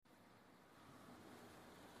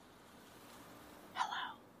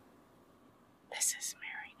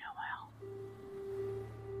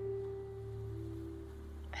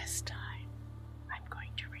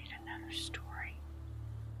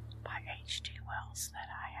Wells that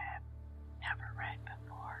I have never read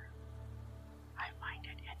before. I find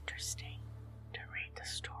it interesting to read the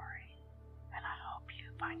story, and I hope you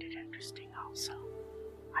find it interesting also.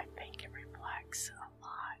 I think it reflects a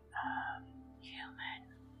lot of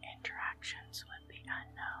human interactions with the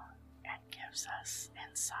unknown and gives us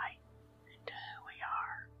insight into who we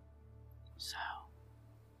are. So,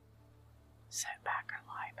 sit back or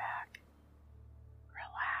lie back,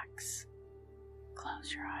 relax,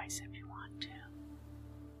 close your eyes if you want to.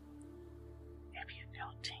 If you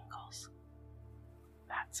feel tingles,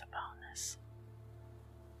 that's a bonus.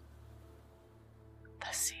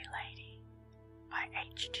 The Sea Lady by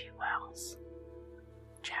H.G. Wells.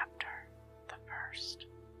 Chapter the First.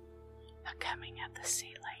 The Coming of the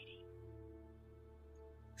Sea Lady.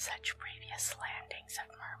 Such previous landings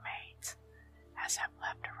of mermaids as have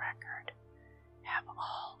left a record have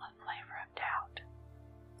all a flavor of doubt.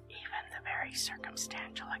 Even the very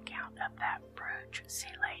circumstantial account of that Bruges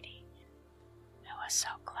sea lady, who was so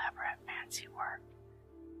clever at fancy work,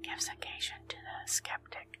 gives occasion to the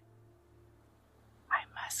skeptic. I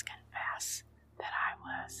must confess that I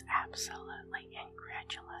was absolutely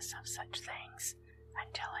incredulous of such things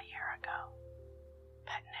until a year ago.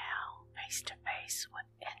 But now, face to face with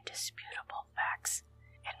indisputable facts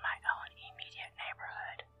in my own immediate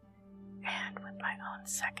neighborhood, and with my own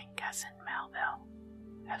second cousin Melville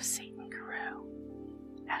of Seton Carew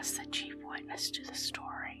as the chief witness to the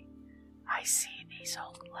story, I see these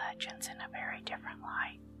old legends in a very different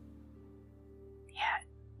light. Yet,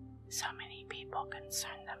 so many people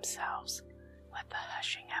concern themselves with the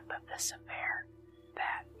hushing up of this affair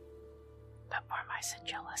that, but for my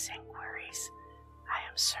sedulous inquiries, I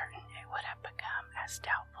am certain it would have become as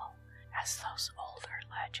doubtful as those older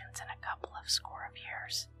legends in a couple of score of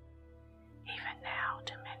years, even now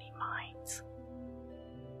to many minds.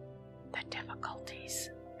 The difficulties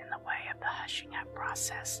in the way of the hushing up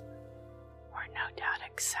process were no doubt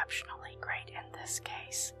exceptionally great in this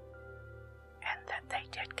case, and that they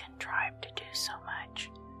did contrive to do so much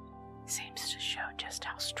seems to show just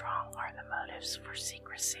how strong are the motives for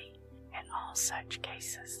secrecy in all such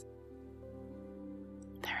cases.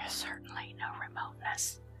 There is certainly no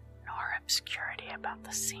remoteness nor obscurity about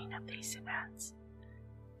the scene of these events.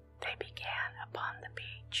 They began upon the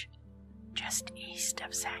beach, just east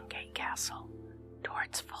of Sandgate Castle,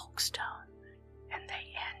 towards Folkestone, and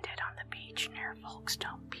they ended on the beach near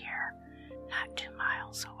Folkestone Pier, not 2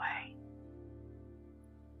 miles away.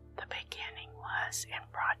 The beginning was in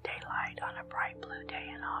broad daylight on a bright blue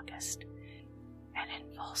day in August, and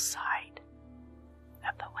in full sight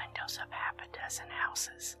of the windows of half a dozen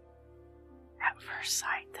houses. At first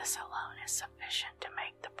sight, this alone is sufficient to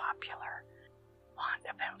make the popular want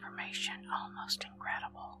of information almost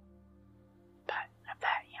incredible, but of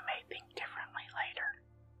that you may think differently later.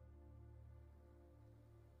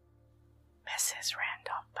 Mrs.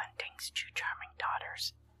 Randolph Bunting's 2 charming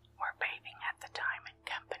daughters were bathing at the time in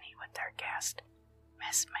company with their guest,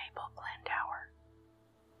 Miss Mabel Glendower.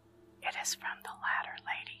 It is from the latter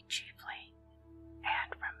lady chiefly,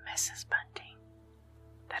 and from Mrs. Bunting,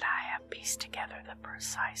 that I have pieced together the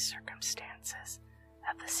precise circumstances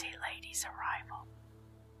of the sea lady's arrival.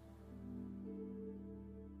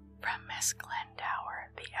 From Miss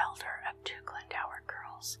Glendower, the elder of 2 Glendower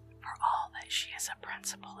girls, for all that she is a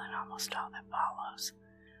principal in almost all that follows,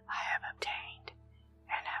 I have obtained,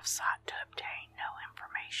 and have sought to obtain, no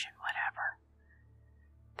information whatever.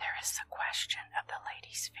 There is the question of the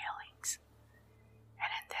lady's feelings, and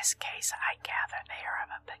in this case I gather they are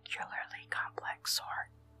of a peculiarly complex sort.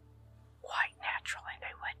 Quite naturally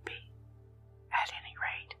they would be. At any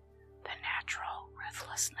rate, the natural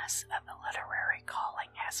ruthlessness of the literary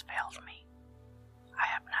calling has failed me. I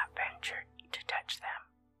have not ventured to touch them.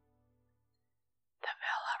 The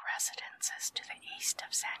villa residences to the east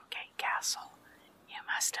of Sandgate Castle, you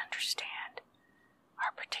must understand,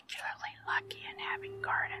 are particularly lucky in having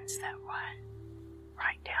gardens that run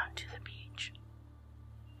right down to the beach.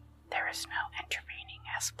 There is no intervening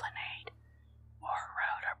esplanade or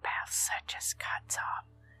road or path such as cuts off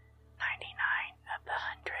 99 of the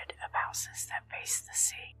 100 of houses that face the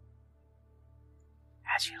sea.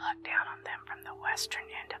 As you look down on them from the western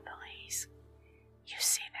end of the Leas, you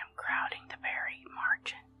see them crowding the very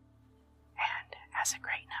margin, and as a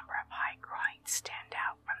great number of high groins stand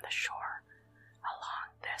out from the shore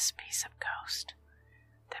along this piece of coast,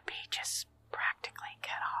 the beach is practically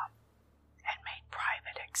cut off and made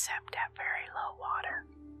private except at very low water,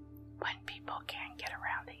 when people can get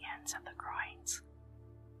around the ends of the groins.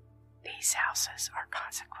 These houses are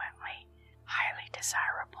consequently highly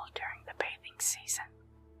desirable during the bathing season,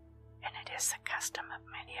 and it is the custom of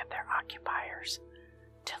many of their occupiers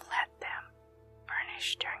to let them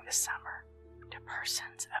the summer to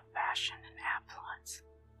persons of fashion and affluence.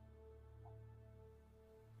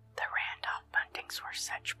 The Randolph Buntings were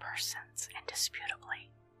such persons,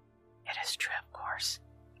 indisputably. It is true, of course,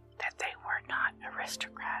 that they were not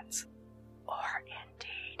aristocrats, or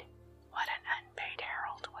indeed what an unpaid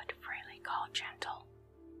herald would freely call gentle.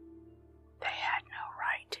 They had no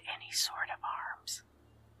right to any sort of arms,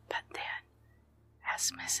 but then,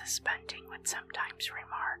 as Mrs. Bunting would sometimes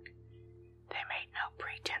remark, they made no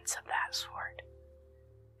pretense of that sort.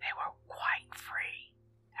 They were quite free,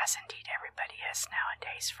 as indeed everybody is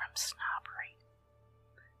nowadays from snobbery.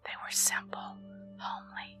 They were simple,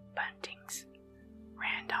 homely Buntings,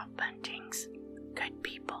 Randolph Buntings, good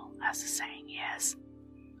people, as the saying is,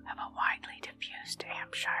 of a widely diffused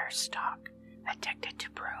Hampshire stock addicted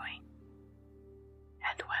to brewing.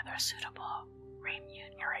 And whether a suitable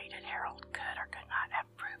remunerated herald could or could not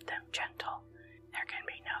have proved them gentle, there can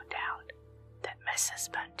be no doubt that Mrs.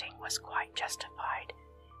 Bunting was quite justified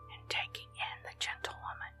in taking in the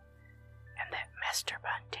gentlewoman, and that Mr.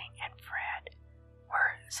 Bunting and Fred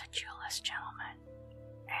were sedulous gentlemen,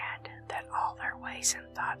 and that all their ways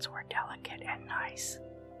and thoughts were delicate and nice.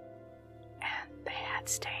 And they had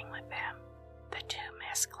staying with them the two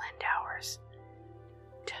Miss Glendowers,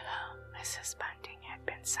 to whom Mrs. Bunting had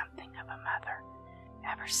been something of a mother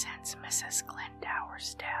ever since Mrs.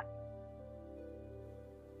 Glendower's death.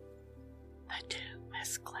 The two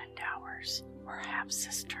Miss Glendowers were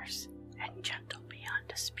half-sisters and gentle beyond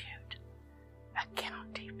dispute, a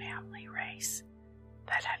county family race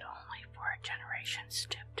that had only for a generation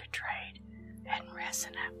stooped to trade and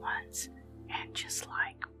risen at once and just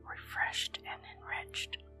like refreshed and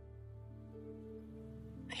enriched.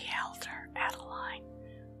 The elder, Adeline,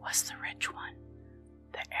 was the rich one,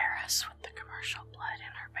 the heiress with the commercial blood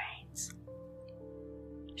in her veins.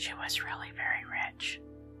 She was really very rich,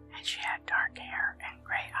 and she had dark hair and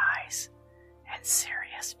gray eyes and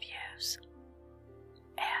serious views.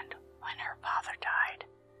 And when her father died,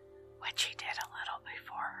 which he did a little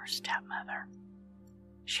before her stepmother,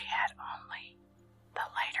 she had only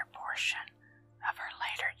the later portion of her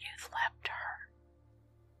later youth left to her.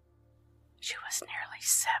 She was nearly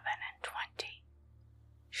 27.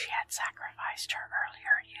 She had sacrificed her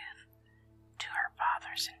earlier youth to her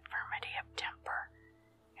father's infirmity of temper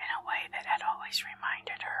in a way that had always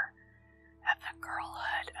reminded her of the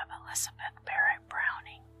girlhood of Elizabeth Barrett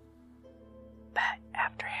Browning. But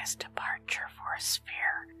after his departure for a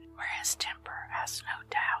sphere where his temper has no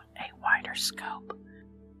doubt a wider scope,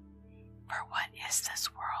 for what is this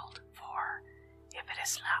world for if it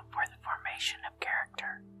is not for the formation of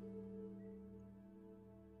character?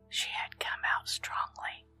 She had come out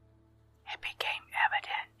strongly. It became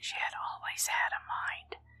evident she had always had a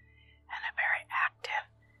mind, and a very active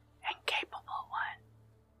and capable one,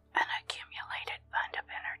 an accumulated fund of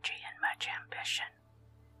energy and much ambition.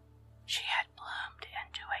 She had bloomed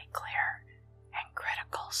into a clear and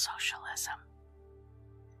critical socialism,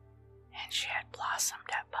 and she had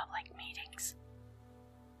blossomed at public meetings.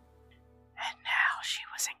 And now she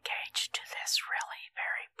was engaged to this really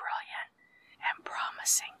very brilliant and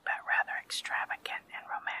promising but rather extravagant and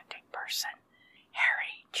romantic person,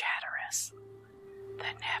 Harry Chatteris,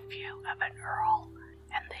 the nephew of an earl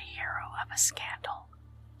and the hero of a scandal,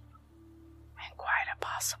 and quite a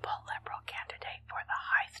possible Liberal candidate for the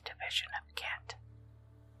Hythe division of Kent.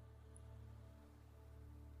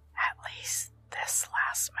 At least this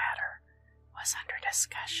last matter was under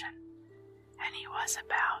discussion, and he was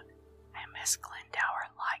about, and Miss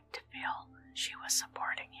Glendower liked to feel she was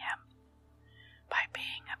supporting him by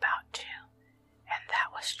being about to, and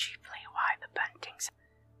that was chiefly why the Buntings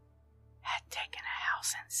had taken a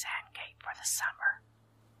house in Sandgate for the summer.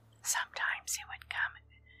 Sometimes he would come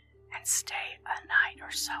and stay a night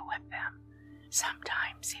or so with them.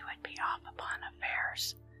 Sometimes he would be off upon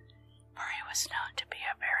affairs, for he was known to be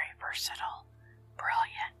a very versatile,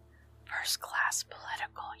 brilliant, first-class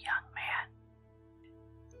political young man,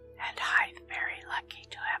 and Hythe very lucky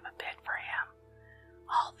to have a bid for him,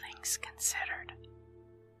 all things considered.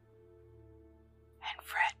 And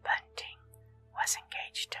Fred Bunting was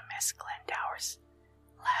engaged to Miss Glendower's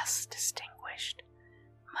less distinguished,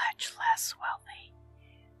 much less wealthy,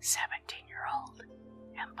 17-year-old,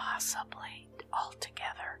 and possibly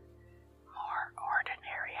altogether more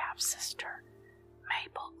ordinary half-sister,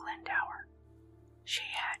 Mabel Glendower. She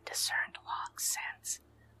had discerned long since,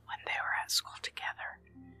 when they were at school together,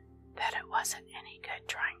 that it wasn't any good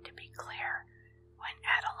trying to be clear when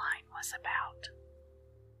Adeline was about.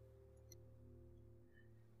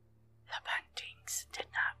 The Buntings did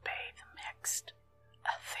not bathe mixed,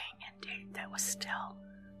 a thing indeed that was still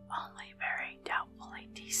only very doubtfully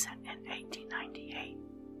decent in 1898.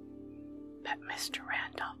 but Mr.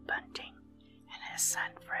 Randolph Bunting and his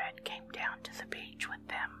son Fred came down to the beach with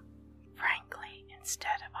them, frankly,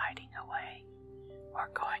 instead of hiding away or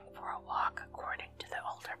going for a walk according to the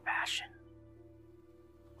older fashion.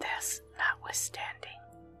 This notwithstanding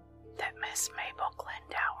that Miss Mabel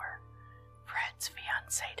Glendower, Fred's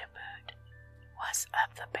fiancée to boot, was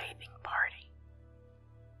of the bathing party.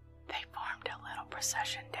 They formed a little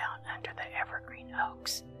procession down under the evergreen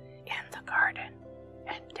oaks in the garden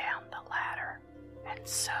and down the ladder and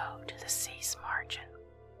so to the sea's margin.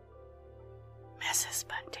 Mrs.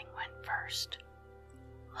 Bunting went first,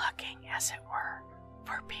 looking, as it were,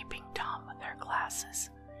 for Peeping Tom with her glasses,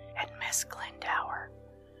 and Miss Glendower,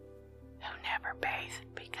 who never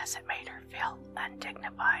bathed because it made her feel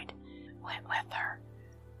undignified, went with her,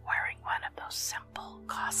 wearing one of those simple,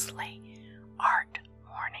 costly, art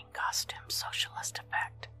morning costume socialist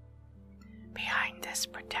effect. Behind this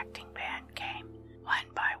protecting band came, one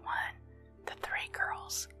by one, the three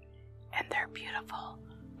girls, in their beautiful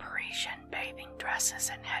Parisian bathing dresses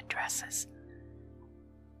and headdresses,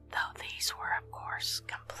 though these were, of course,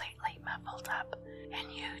 completely muffled up in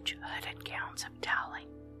huge hooded gowns of toweling,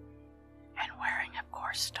 and wearing, of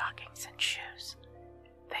course, stockings and shoes.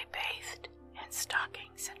 They bathed in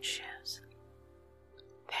stockings and shoes.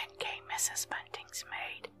 Then came Mrs. Bunting's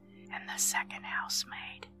maid, and the second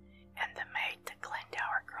housemaid, and the maid the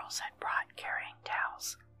Glendower girls had brought carrying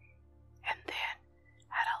towels, and then,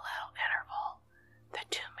 at a little interval, the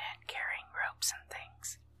two men carrying ropes and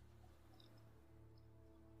things.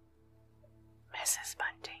 Mrs.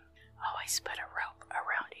 Bunting always put a rope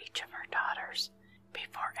around each of her daughters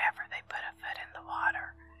before ever they put a foot in the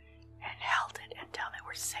water, and held it until they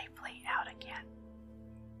were safely out again.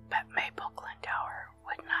 But Mabel Glendower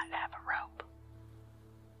would not have a rope.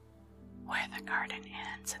 Where the garden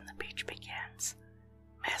ends and the beach begins,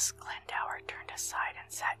 Miss Glendower turned aside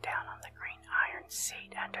and sat down on the green iron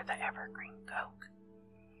seat under the evergreen oak,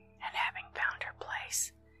 and having found her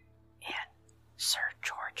place in Sir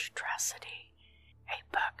George Tressady, a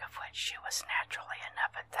book of which she was naturally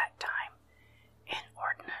enough at that time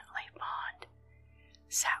inordinately fond,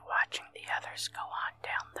 sat watching the others go on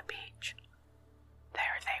down the beach.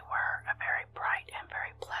 There they were, a very bright and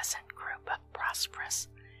very pleasant group of prosperous,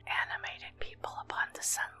 animated people upon the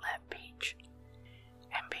sunlit beach,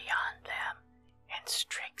 and beyond them, in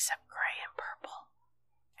streaks of gray and purple,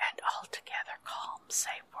 and altogether calm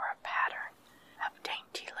save for a pattern of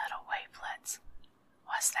dainty little wavelets,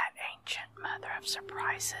 was that ancient mother of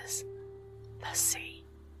surprises, the sea.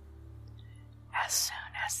 As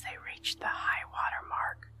soon as they reached the high water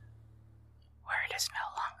mark, where it is no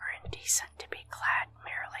longer indecent to be clad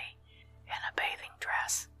merely in a bathing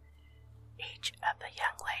dress, each of the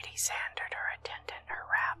young ladies handed her attendant her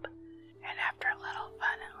wrap, and after a little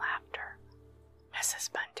fun and laughter,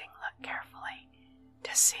 Mrs. Bunting looked carefully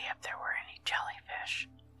to see if there were any jellyfish,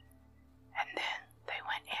 and then they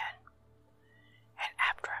went in, and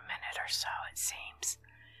after a minute or so, it seems,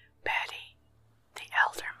 Betty, the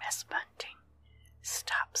elder Miss Bunting,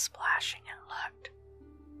 stopped splashing and looked,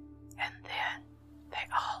 and then they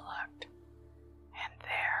all looked, and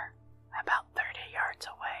there, about 30 yards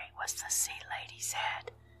away, was the sea lady's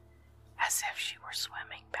head, as if she were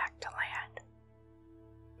swimming back to land.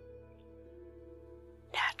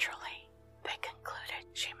 Naturally, they concluded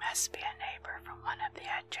she must be a neighbor from one of the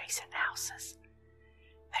adjacent houses.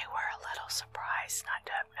 They were a little surprised not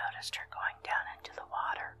to have noticed her going down into the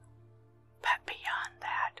water, but beyond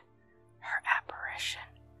that, her apparition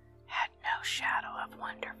had no shadow of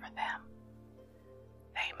wonder for them.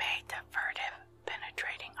 They made the furtive,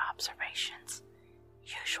 penetrating observations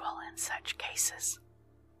usual in such cases.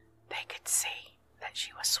 They could see that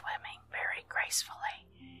she was swimming very gracefully,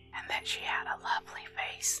 and that she had a lovely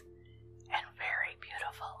face and very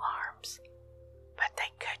beautiful arms, but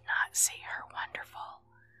they could not see her wonderful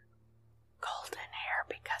golden hair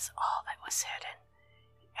because all that was hidden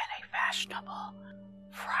in a fashionable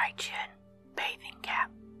Phrygian bathing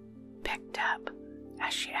cap, picked up,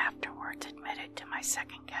 as she afterwards admitted to my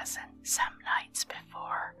second cousin some nights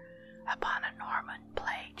before, upon a Norman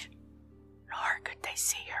plage. Nor could they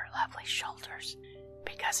see her lovely shoulders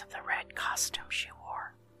because of the red costume she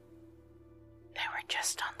wore. They were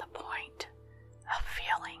just on the point of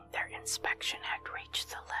feeling their inspection had reached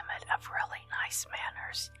the limit of really nice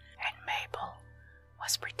manners, and Mabel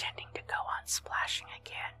was pretending to go on splashing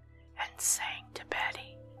again and saying to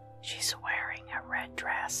Betty, "She's wearing a red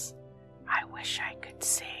dress. I wish I could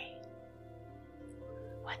see,"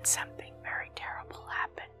 when something very terrible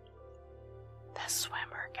happened. The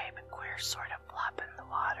swimmer gave a queer sort of flop in the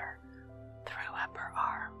water, threw up her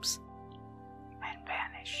arms, and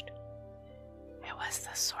vanished. It was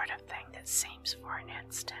the sort of thing that seems for an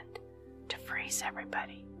instant to freeze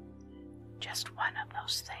everybody. Just one of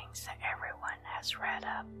those things that everyone has read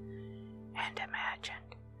of and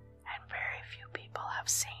imagined, and very few people have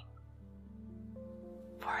seen.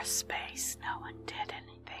 For a space, no one did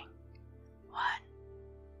anything. 1,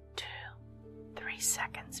 2, 3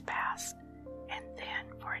 seconds passed, and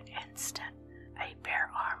then for an instant, a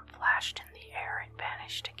bare arm flashed in the air and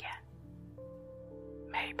vanished again.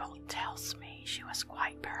 Mabel tells me she was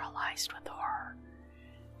quite paralyzed with horror.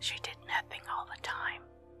 She did nothing all the time,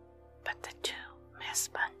 but the 2 Miss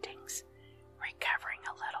Buntings, recovering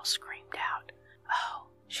a little, screamed out, "Oh,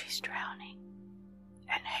 she's drowning,"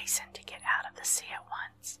 and hastened to get out of the sea at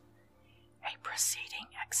once, a proceeding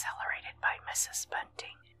accelerated by Mrs.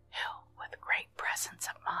 Bunting, who, with great presence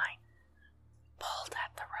of mind, pulled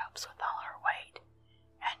at the ropes with all her weight,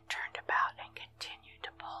 and turned about and continued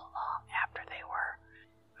to pull long after they were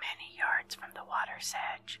many yards from the water's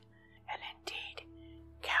edge, and indeed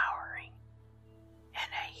cowering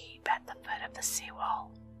in a heap at the foot of the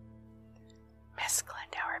seawall. Miss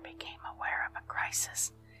Glendower became aware of a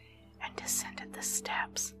crisis and descended the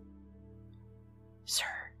steps.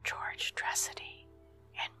 Sir George Tressady,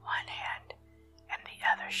 in one hand and the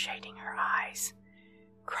other shading her eyes,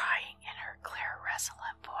 crying in her clear,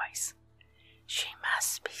 resolute voice, "She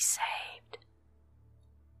must be saved."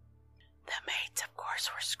 The maids, of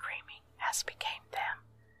course, were screaming, as became them,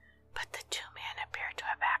 but the 2 men appeared to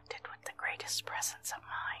have acted with the greatest presence of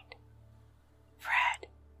mind. "Fred,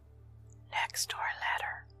 next-door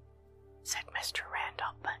letter," said Mr.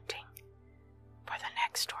 Randolph Bunting, for the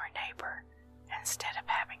next-door neighbor, instead of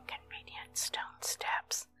having convenient stone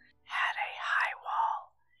steps, had a high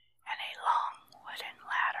wall and a long wooden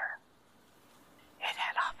ladder. It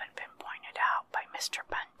had often been pointed out by Mr.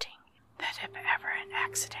 Bunting that if ever an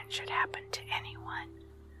accident should happen to anyone,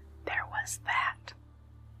 there was that.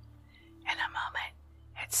 In a moment,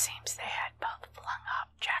 it seems they had both flung off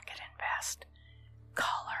jacket and vest,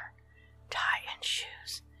 collar, tie, and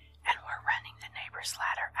shoes, and were running the neighbor's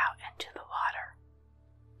ladder out into the water.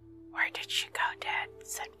 "Where did she go, Dad?"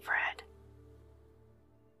 said Fred.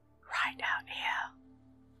 "Right out here,"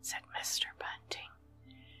 said Mr. Bunting,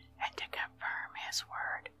 and to confirm his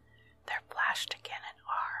word, there flashed again an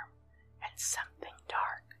arm and something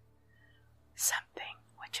dark, something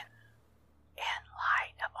which, in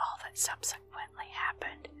light of all that subsequently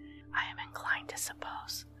happened, I am inclined to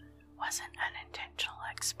suppose was an unintentional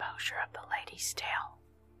exposure of the lady's tail.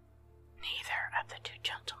 Neither of the 2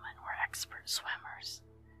 gentlemen were expert swimmers.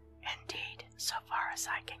 Indeed, so far as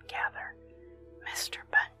I can gather, Mr.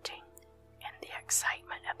 Bunting, in the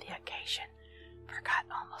excitement of the occasion, forgot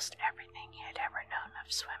almost everything he had ever known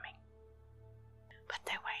of swimming. But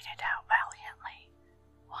they waded out valiantly,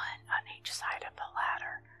 one on each side of the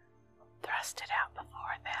ladder, thrust it out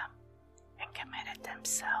before them, and committed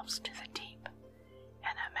themselves to the deep,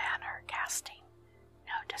 in a manner casting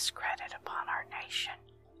no discredit upon our nation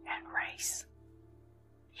and race.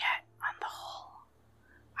 Yet, on the whole,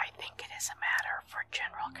 I think it is a matter for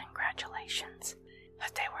general congratulations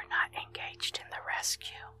that they were not engaged in the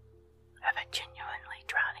rescue of a genuinely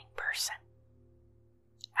drowning person.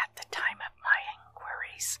 At the time of my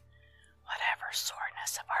inquiries, whatever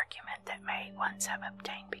soreness of argument that may once have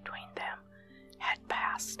obtained between them had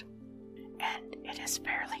passed, and it is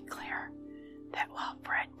fairly clear that while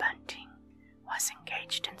Fred Bunting was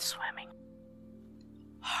engaged in swimming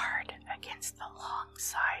hard against the long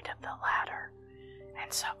side of the ladder,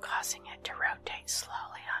 and so causing it to rotate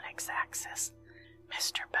slowly on its axis,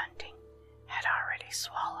 Mr. Bunting had already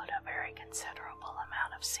swallowed a very considerable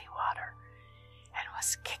amount of seawater and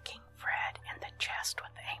was kicking Fred in the chest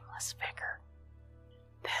with aimless vigor.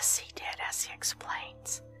 This he did, as he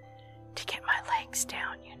explains, to get my legs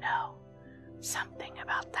down, you know. Something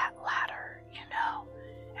about that ladder, you know,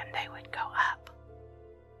 and they would go up.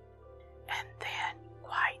 And then,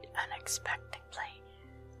 quite unexpectedly,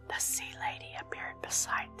 the sea lady appeared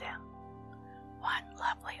beside them. One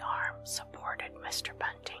lovely arm supported Mr.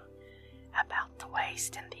 Bunting about the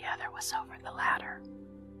waist, and the other was over the ladder.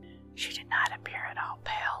 She did not appear at all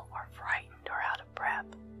pale or frightened or out of breath.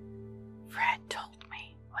 Fred told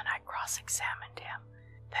me, when I cross-examined him,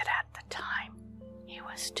 that at the time he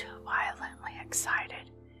was too violently excited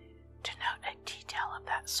to note a detail of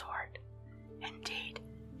that sort. Indeed,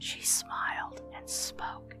 she smiled and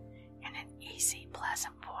spoke in an easy,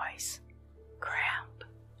 pleasant voice. "Cramp,"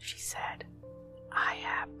 she said. "I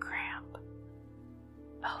have cramp."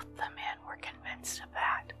 Both the men were convinced of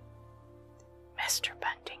that. Mr.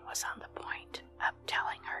 Bunting was on the point of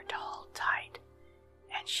telling her to hold tight,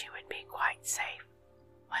 and she would be quite safe,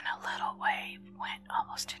 when a little wave went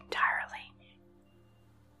almost entirely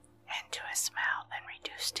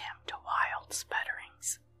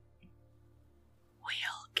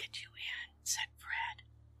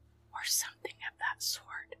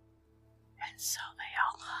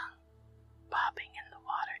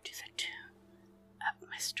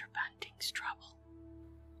Mr. Bunting's trouble.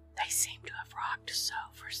 They seem to have rocked so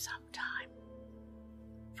for some time.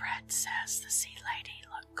 Fred says the sea lady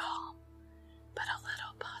looked calm, but a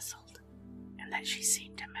little puzzled, and that she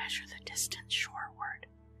seemed to measure the distance shoreward.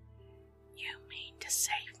 "You mean to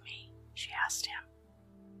save me?" she asked him.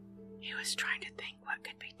 He was trying to think what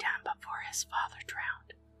could be done before his father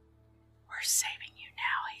drowned. "We're saving you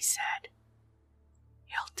now," he said.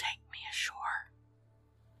 "You'll take me ashore."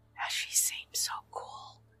 As she seemed so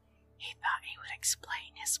cool, he thought he would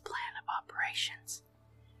explain his plan of operations.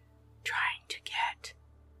 "Trying to get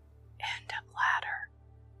end of ladder,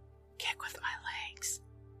 kick with my legs,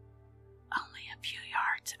 only a few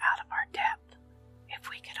yards out of our depth. If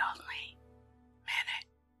we could only minute,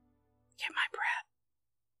 get my breath,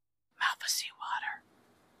 mouth of sea water,"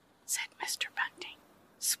 said Mr. Bunting.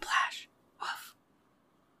 Splash, woof.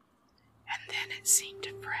 And then it seemed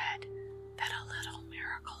to Fred that a little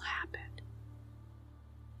miracle happened.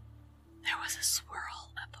 There was a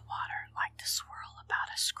swirl of the water like the swirl about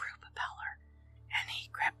a screw propeller, and he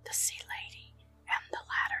gripped the sea lady and the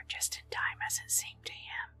ladder just in time, as it seemed to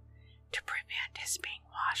him, to prevent his being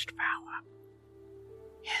washed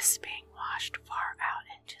far out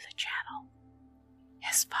into the channel.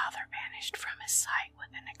 His father vanished from his sight with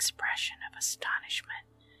an expression of astonishment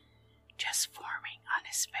just forming on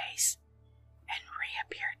his face, and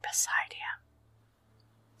reappeared beside him.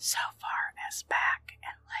 So far as back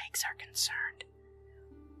and legs are concerned,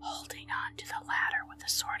 holding on to the ladder with a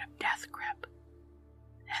sort of death grip.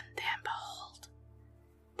 And then, behold,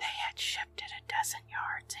 they had shifted a dozen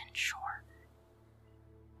yards inshore,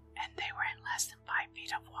 and they were in less than 5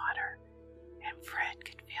 feet of water, and Fred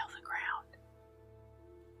could feel the ground.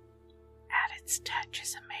 At its touch,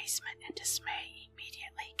 his amazement and dismay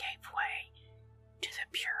immediately gave way to the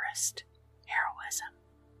purest heroism.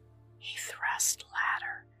 He thrust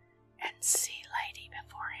ladder and sea lady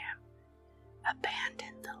before him,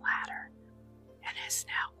 abandoned the ladder, and his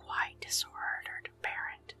now quite disordered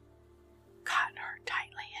parent, caught her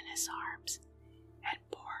tightly in his arms, and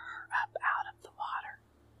bore her up out of the water.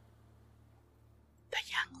 The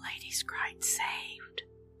young ladies cried, "Saved!"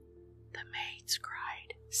 The maids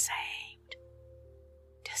cried, "Saved!"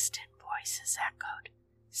 Distant voices echoed,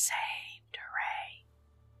 "Saved, hooray!"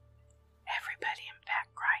 Everybody, in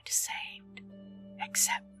fact, cried "Saved,"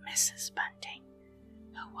 except Mrs. Bunting,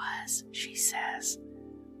 who was, she says,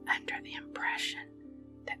 under the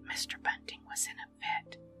impression that Mr. Bunting was in a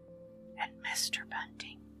fit, and Mr.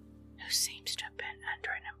 Bunting, who seems to have been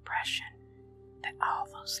under an impression that all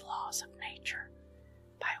those laws of nature,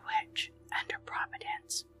 by which, under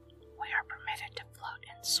Providence, we are permitted to float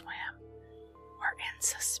and swim, were in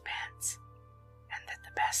suspense, and that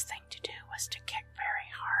the best thing to do was to kick very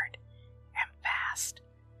hard and fast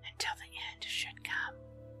until the end should come.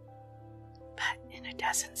 But in a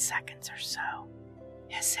dozen seconds or so,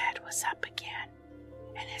 his head was up again,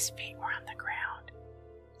 and his feet were on the ground,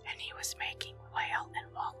 and he was making whale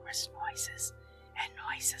and walrus noises, and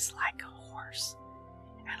noises like a horse,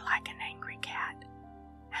 and like an angry cat,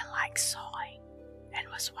 and like sawing, and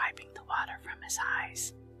was wiping the water from his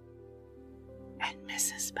eyes. And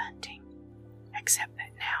Mrs. Bunting, except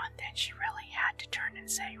that now and then she really had to turn and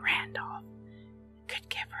say "Randolph," could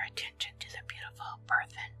give her attention to the beautiful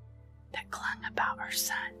burthen that clung about her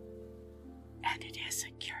son. And it is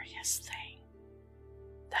a curious thing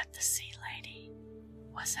that the sea lady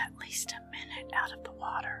was at least a minute out of the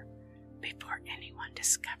water before anyone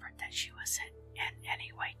discovered that she was in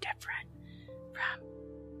any way different from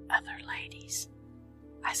other ladies.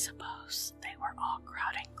 I suppose they were all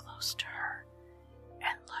crowding close to her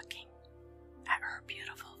and looking at her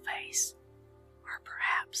beautiful face, or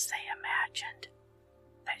perhaps they imagined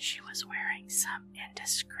that she was wearing some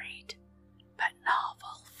indiscreet but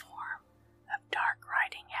novel form of dark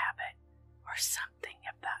riding habit or something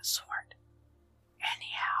of that sort.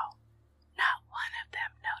 Anyhow, not one of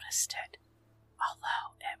them noticed it,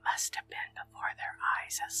 although it must have been before their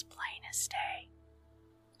eyes as plain as day.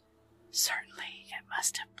 Certainly it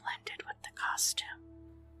must have blended with the costume,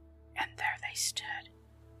 and there they stood,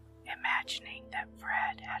 imagining that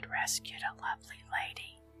Fred had rescued a lovely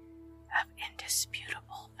lady of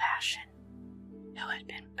indisputable fashion who had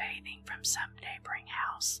been bathing from some neighboring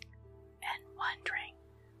house, and wondering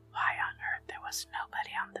why on earth there was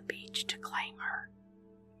nobody on the beach to claim her.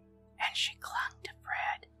 And she clung to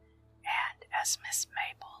Fred, and as Miss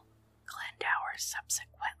Mabel Glendower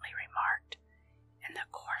subsequently remarked in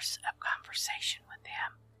the course of conversation with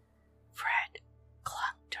him, Fred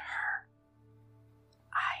clung to her.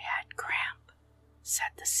 "I had cramp,"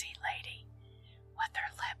 said the sea lady, with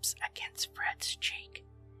her lips against Fred's cheek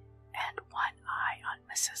and one eye on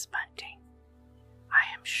Mrs. Bunting. "I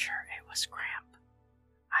am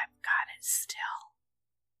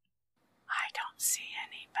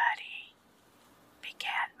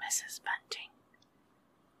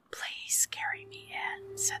carry me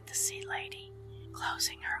in," said the sea lady,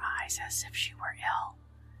 closing her eyes as if she were ill,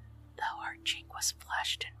 though her cheek was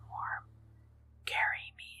flushed and warm.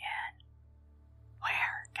 "Carry me in."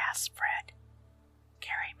 "Where?" gasped Fred.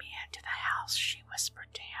 "Carry me into the house," she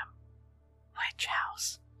whispered to him. "Which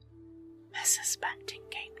house?" Mrs. Bunting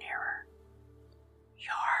came nearer.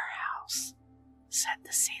 "Your house," said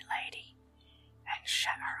the sea lady, and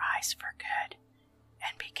shut her eyes for good,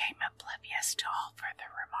 and became oblivious to all further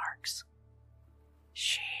remarks.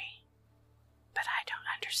 "But I don't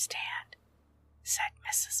understand," said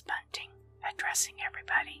Mrs. Bunting, addressing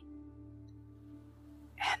everybody.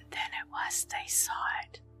 And then it was they saw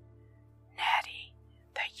it. Nettie,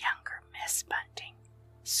 the younger Miss Bunting,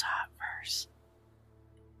 saw it first.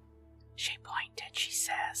 She pointed, she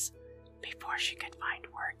says, before she could find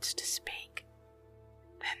words to speak.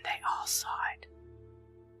 Then they all saw it.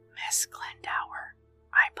 Miss Glendower,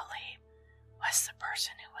 I believe, was the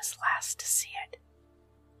person who was last to see it.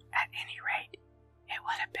 At any rate, it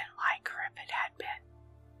would have been like her if it had been.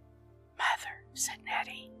 "Mother," said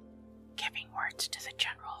Nettie, giving words to the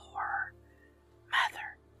general horror.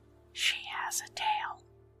 "Mother, she has a tail."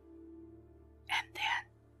 And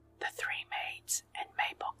then the three maids and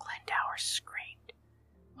Mabel Glendower screamed,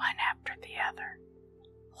 one after the other.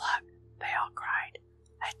 "Look," they all cried,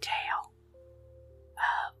 "a tail."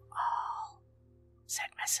 "Of all,"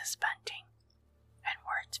 said Mrs. Bunting, and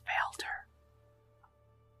words failed her.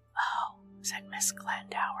 "Oh," said Miss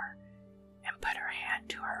Glendower, and put her hand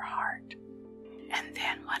to her heart. And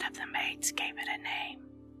then one of the maids gave it a name.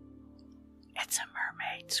 "It's a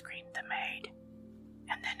mermaid," screamed the maid.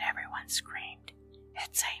 And then everyone screamed,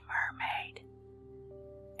 "It's a mermaid."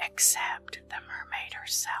 Except the mermaid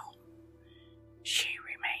herself. She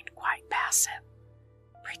remained quite passive,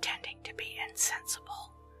 pretending to be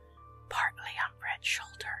insensible, partly on Fred's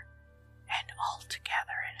shoulder and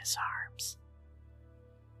altogether in his arms.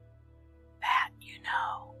 That, you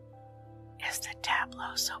know, is the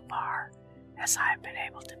tableau so far as I have been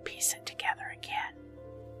able to piece it together again.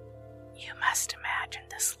 You must imagine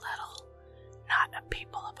this little knot of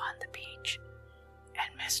people upon the beach,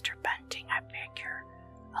 and Mr. Bunting, I figure,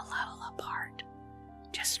 a little apart,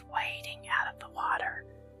 just wading out of the water,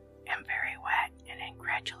 and very wet and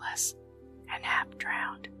incredulous, and half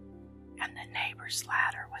drowned, and the neighbor's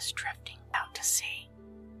ladder was drifting out to sea.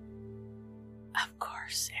 Of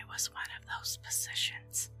course, it was one of those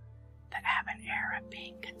positions that have an air of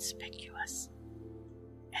being conspicuous.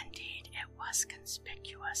 Indeed, it was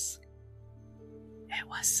conspicuous. It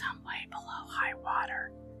was some way below high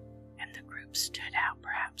water, and the group stood out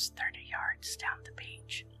perhaps 30 yards down the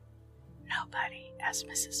beach. Nobody, as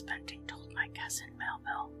Mrs. Bunting told my cousin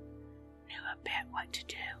Melville, knew a bit what to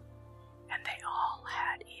do, and they all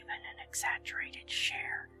had even an exaggerated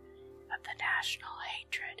share of the national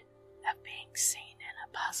hatred of being seen in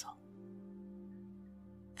a puzzle.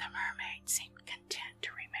 The mermaid seemed content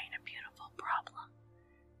to remain a beautiful problem,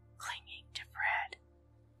 clinging to Fred,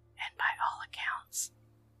 and by all accounts,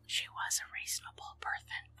 she was a reasonable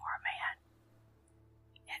burthen for a man.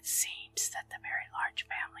 It seems that the very large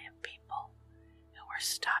family of people who were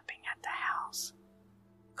stopping at the house,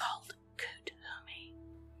 called Koothoomi,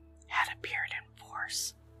 had appeared in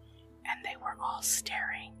force, and they were all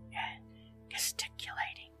staring and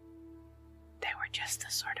gesticulating. They were just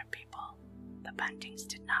the sort of people the Buntings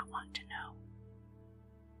did not want to know.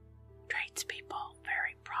 Tradespeople,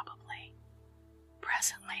 very probably.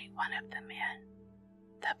 Presently, one of the men,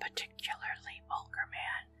 the particularly vulgar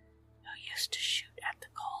man who used to shoot at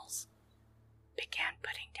the coals, began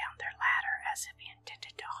putting down their ladder as if he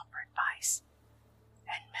intended to offer advice,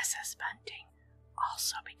 and Mrs. Bunting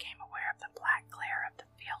also became aware of the black glare of the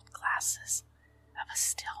field glasses of a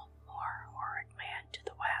still more horrid man to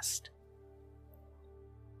the west.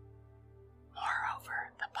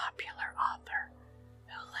 Moreover, the popular author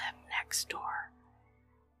who lived next door,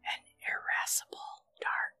 an irascible,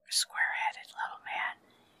 dark, square-headed little man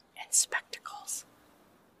in spectacles,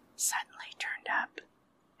 suddenly turned up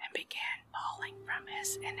and began bawling from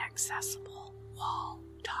his inaccessible wall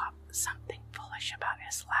top something foolish about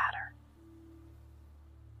his ladder.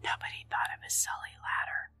 Nobody thought of his silly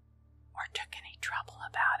ladder or took any trouble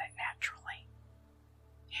about it naturally.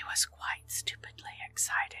 He was quite stupidly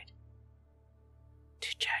excited.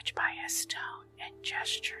 To judge by his tone and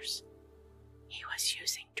gestures, he was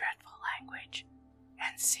using dreadful language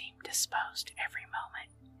and seemed disposed every moment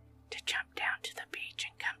to jump down to the beach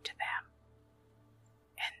and come to them.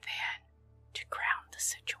 And then, to crown the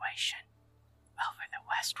situation, over the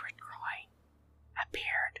westward groin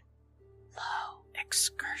appeared low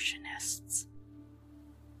excursionists.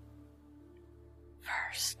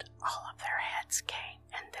 First, all of their heads came,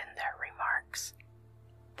 and then their remarks.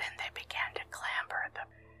 Then they began to clamber the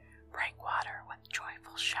breakwater with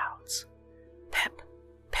joyful shouts. "Pip,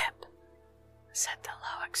 Pip," said the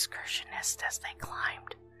low excursionist as they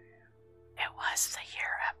climbed. It was the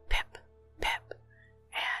year of Pip, Pip,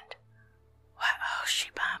 and "What-oh, she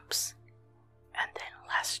bumps," and then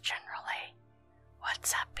less generally,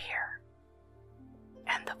 "What's up here?"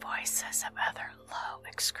 And the voices of other low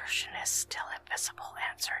excursionists, still invisible,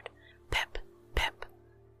 answered, "Pip, Pip."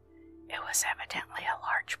 It was evidently a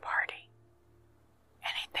large party.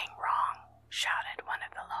 "Anything wrong?" shouted one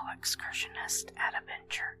of the low excursionists at a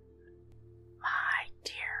venture. "My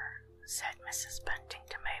dear," said Mrs. Bunting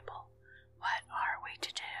to Mabel, "what are we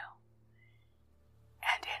to do?"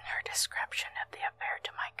 And in her description of the affair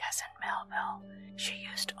to my cousin Melville, she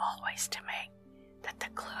used always to make that the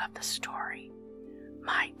clue of the story.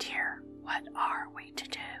 "My dear, what are we to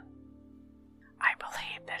do?" I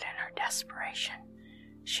believe that in her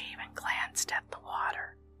desperation, she even glanced at the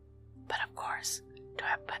water. But of course, to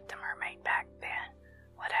have put the mermaid back then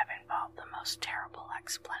would have involved the most terrible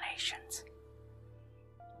explanations.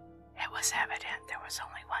 It was evident there was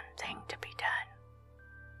only one thing to be done.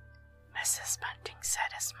 Mrs. Bunting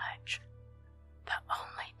said as much. "The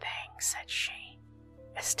only thing," said she,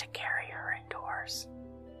 "is to carry her indoors."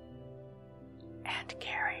 And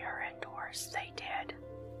carry her indoors they did.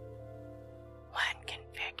 One can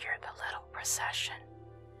figure the little procession.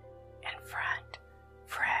 In front,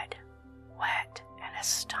 Fred, wet and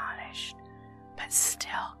astonished, but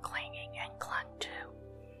still clinging and clung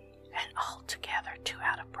to, and altogether too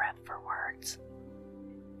out of breath for words.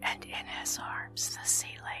 And in his arms the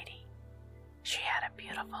sea lady. She had a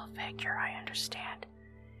beautiful figure, I understand,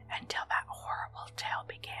 until that horrible tale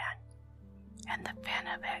began, and the fin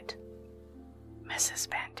of it, Mrs.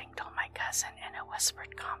 Bunting told my cousin in a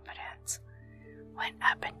whispered confidence, went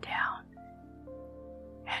up and down,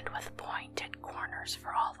 and with pointed corners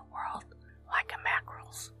for all the world like a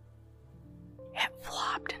mackerel's. It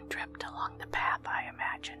flopped and dripped along the path, I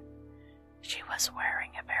imagine. She was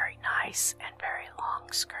wearing a very nice and very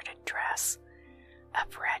long-skirted dress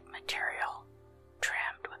of red material,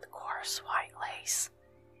 trimmed with coarse white lace,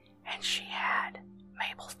 and she had,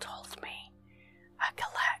 Mabel told me, a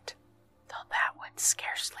galette, though that would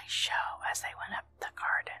scarcely show as they went up the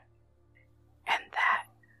garden, and that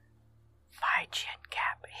Phrygian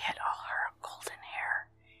cap hid all her golden hair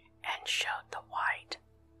and showed the white,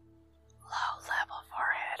 low level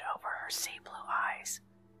forehead over her sea blue eyes.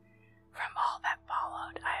 From all that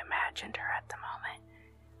followed, I imagined her at the moment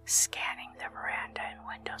scanning the veranda and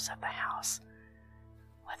windows of the house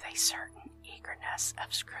with a certain eagerness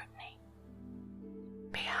of scrutiny.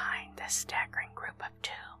 Behind this staggering group of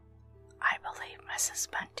two, I believe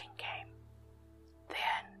Mrs. Bunting came.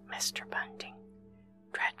 Then Mr. Bunting,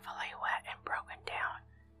 dreadfully wet and broken down.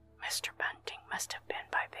 Mr. Bunting must have been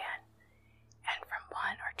by then, and from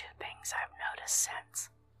one or two things I've noticed since,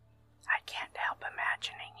 I can't help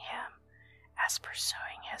imagining him as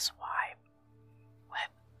pursuing his wife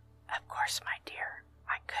with, "Of course, my dear,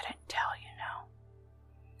 I couldn't tell, you know."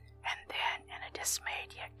 And then, in a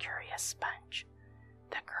dismayed yet curious sponge,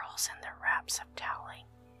 the girls in their wraps of toweling,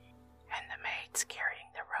 and the maids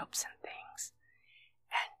carrying the ropes and things,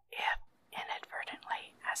 and if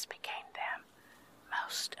inadvertently, as became them,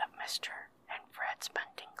 most of Mr. and Fred's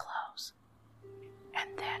Bunting clothes.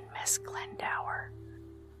 And then Miss Glendower,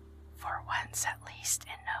 for once at least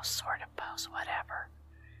in no sort of pose whatever,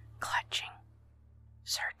 clutching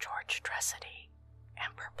Sir George Tressady,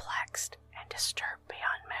 and perplexed and disturbed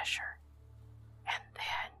beyond measure, and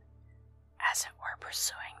then, as it were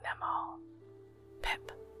pursuing them all,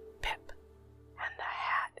 Pip, Pip, and the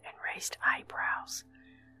hat and raised eyebrows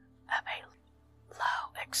of a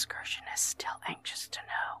low excursionist still anxious to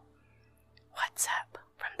know what's up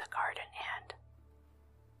from the garden end.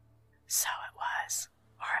 So it was,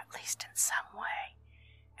 or at least in some way,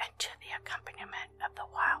 and to the accompaniment of the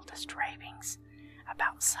wildest ravings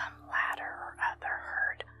about some ladder or other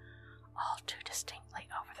heard all too distinctly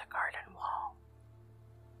over the garden wall.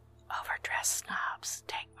 Overdressed snobs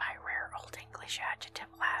take my rare old English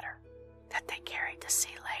adjective ladder, that they carried the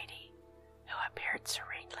sea lady, who appeared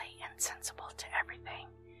serenely insensible to everything,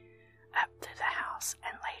 up through the house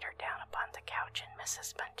and laid her down upon the couch in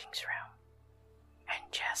Mrs. Bunting's room.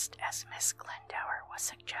 And just as Miss Glendower was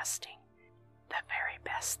suggesting, the very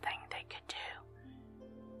best thing they could do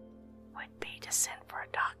would be to send for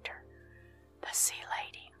a doctor, the sea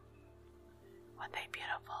lady, with a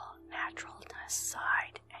beautiful naturalness,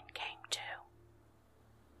 sighed and came to.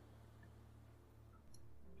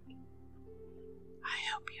 I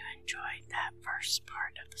hope you enjoyed that first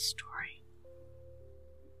part of the story.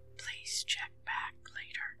 always check back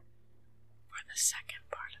later for the second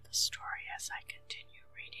part of the story as I continue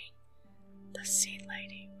reading The Sea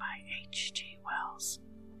Lady by H.G. Wells.